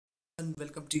and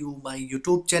welcome to you my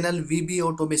YouTube channel VBA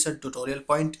Automation Tutorial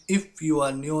Point. If you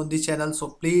are new on this channel, so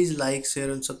please like,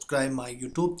 share and subscribe my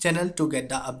YouTube channel to get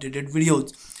the updated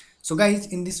videos. So guys,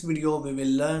 in this video we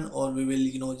will learn, or we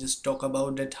will just talk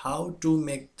about that how to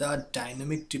make the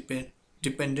dynamic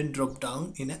dependent drop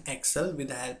down in an Excel with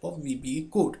the help of VBA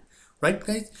code. Right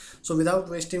guys, so without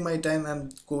wasting my time, I'm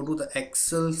go to the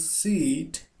Excel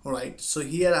sheet. Right, so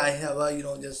here I have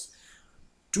a just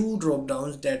two drop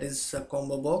downs, that is a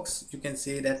combo box. You can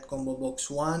say that combo box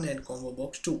 1 and combo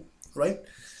box 2, right?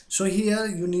 So here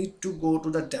you need to go to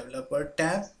the developer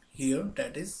tab here,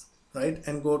 that is right,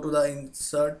 and go to the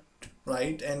insert,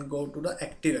 right, and go to the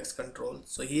ActiveX control.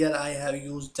 So here I have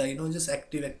used the just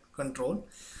ActiveX control,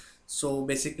 so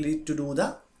basically to do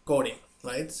the coding,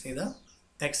 right? See the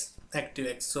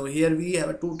ActiveX. So here we have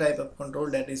a two type of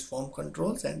control, that is form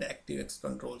controls and ActiveX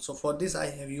control. So for this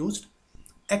I have used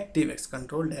ActiveX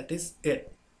control, that is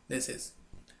it. This is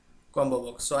combo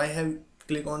box. So I have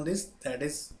click on this, that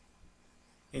is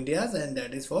India's, and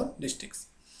that is for districts.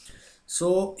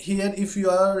 So here if you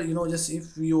are just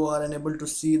if you are unable to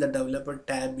see the developer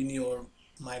tab in your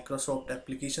Microsoft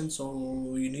application,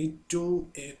 so you need to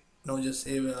just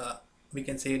we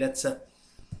can say that's a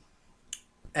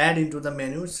add into the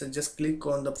menu. So just click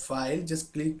on the file,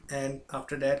 just click, and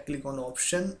after that click on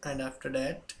option, and after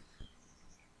that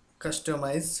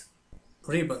customize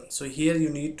ribbon. So here you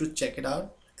need to check it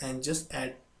out and just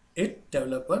add it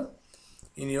developer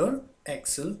in your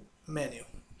Excel menu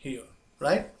here,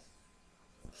 right?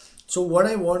 So what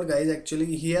I want guys,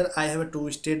 actually here I have a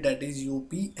two state, that is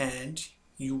UP and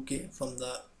UK from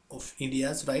the of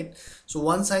India's, right? So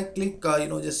once I click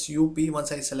just UP,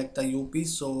 once I select the UP,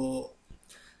 so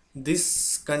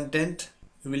this content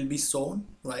will be shown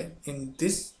right in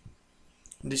this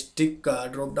district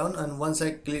drop down, and once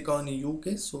I click on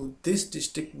UK, so this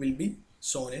district will be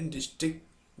shown in district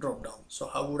drop down. So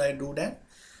how would I do that?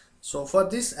 So for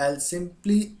this I'll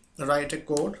simply write a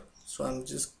code. So I'm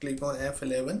just click on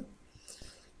F11,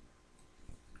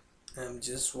 and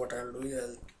just what I'll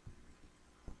do,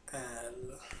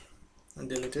 I'll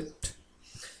delete it.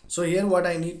 So here what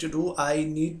I need to do, I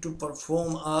need to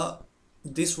perform a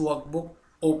this workbook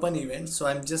open event. So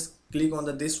I'm just click on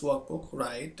the this workbook,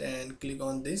 right, and click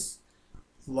on this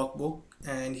workbook,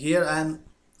 and here I'm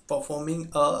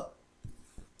performing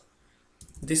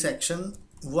this action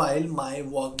while my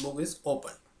workbook is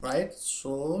open, right?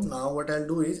 So now what I'll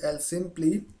do is I'll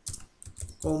simply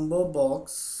combo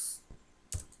box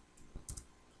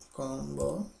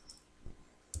combo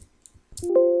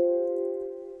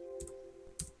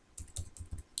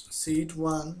sheet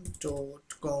 1 dot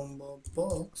combo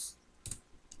box,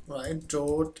 right,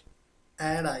 dot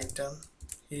add item.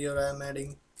 Here I am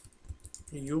adding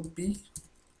UP,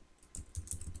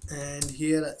 and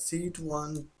here sheet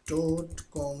 1 dot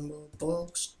combo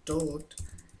box dot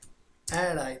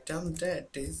add item, that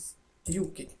is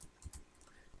UK,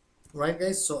 right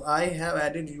guys? So I have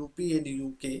added UP and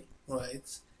UK,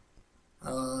 right?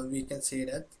 We can say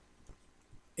that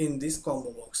in this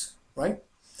combo box, right?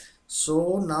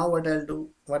 So now what I'll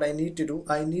do, what I need to do,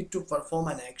 I need to perform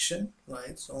an action,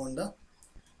 right? So on the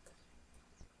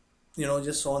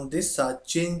just on this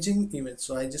changing event,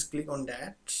 so I just click on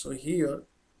that. So here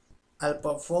I'll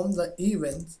perform the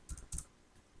event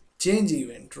change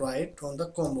event, right, on the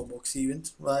combo box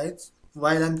event, right,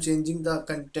 while I'm changing the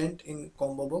content in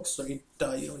combo box. So it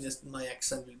just my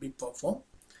action will be performed.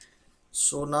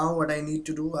 So now what I need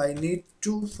to do, I need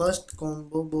to first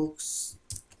combo box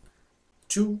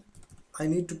 2, I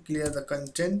need to clear the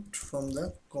content from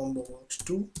the combo box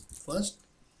 2 first.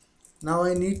 Now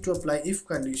I need to apply if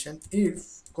condition,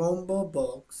 if combo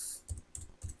box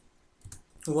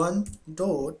 1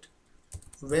 dot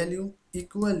value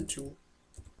equal to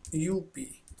UP,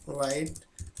 right,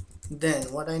 then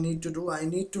what I need to do, I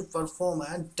need to perform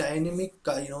a dynamic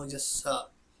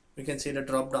we can say the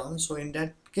drop down. So in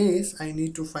that case I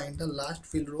need to find the last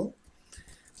field row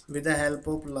with the help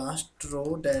of last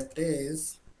row, that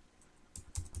is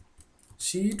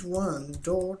sheet 1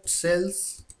 dot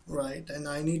cells, right, and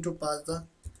I need to pass the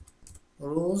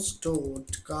rows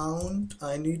dot count.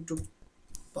 I need to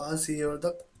pass here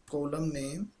the column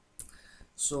name.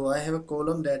 So I have a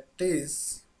column that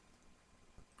is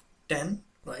 10,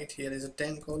 right, here is a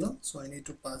 10 column, so I need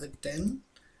to pass it 10,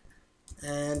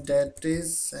 and that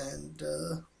is, and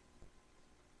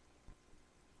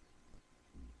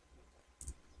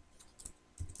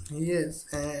yes,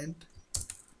 and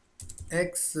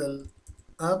Excel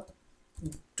up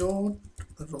dot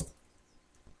row,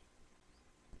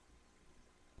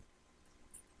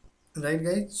 right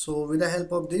guys? So with the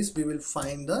help of this we will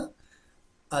find the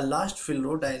a last fill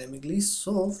row dynamically.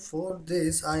 So for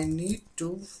this I need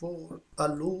to, for a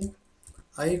loop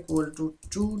I equal to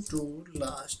 2 to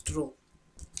last row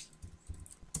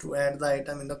to add the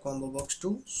item in the combo box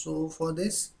 2. So for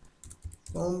this,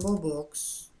 combo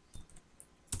box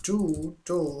 2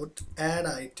 dot add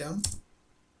item,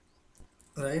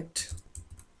 right,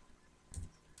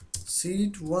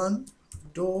 seed 1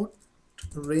 dot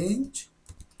range.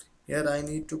 Here I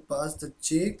need to pass the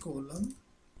j column,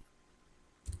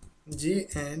 j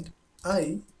and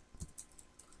I,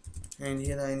 and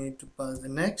here I need to pass the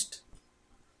next,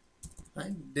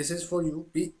 right. This is for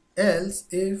UP. Else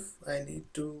if I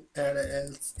need to add a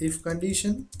else if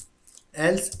condition,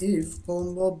 else if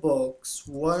combo box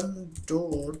 1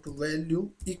 dot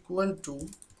value equal to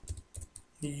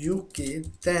UK,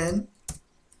 then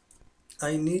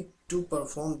I need to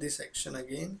perform this action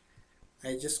again.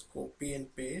 I just copy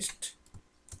and paste.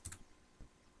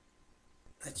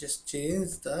 I just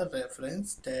change the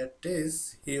reference, that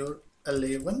is here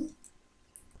 11,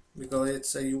 because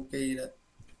it's a UK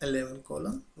 11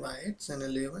 column, right? It's an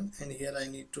 11, and here I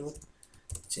need to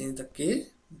change the K.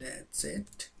 That's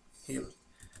it. Here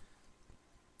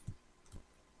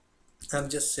I'm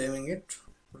just saving it,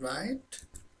 right?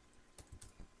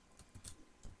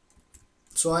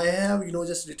 So I have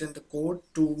just written the code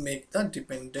to make the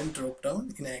dependent drop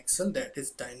down in Excel, that is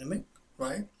dynamic,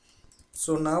 right?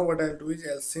 So now what I'll do is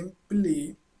I'll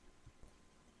simply,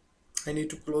 I need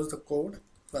to close the code,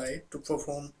 right, to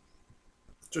perform,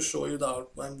 to show you the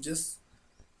output. I'm just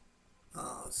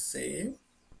save,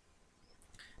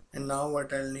 and now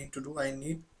what I'll need to do, I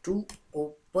need to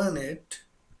open it,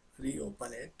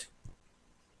 reopen it.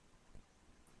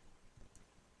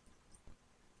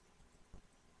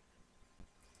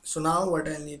 So now what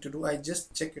I need to do, I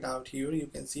just check it out here. You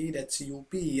can see that's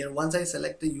UP here. Once I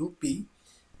select the UP,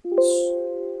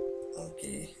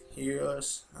 okay,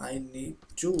 here's I need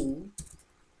to,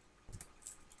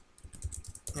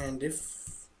 and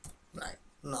if, right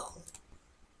now,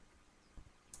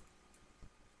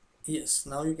 yes,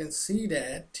 now you can see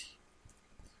that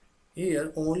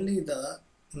here only the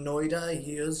Noida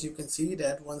here. You can see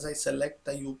that once I select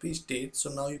the UP state, so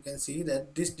now you can see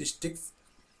that these districts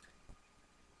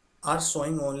are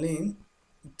showing only in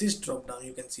this drop down.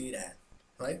 You can see that,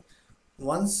 right?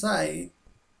 Once I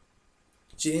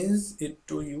change it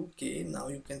to UK, now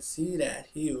you can see that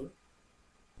here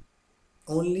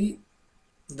only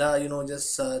the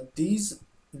just these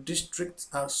districts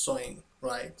are showing,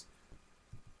 right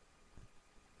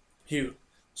here.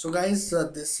 So guys,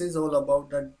 this is all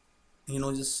about the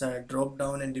just drop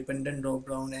down and dependent drop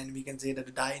down, and we can say that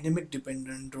the dynamic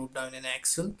dependent drop down in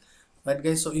Excel, right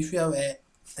guys? So if you have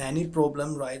any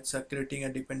problem, right, so creating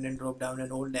a dependent drop down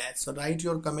and all that, so write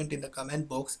your comment in the comment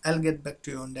box. I'll get back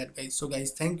to you on that, guys. So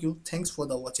guys, thank you, thanks for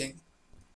the watching.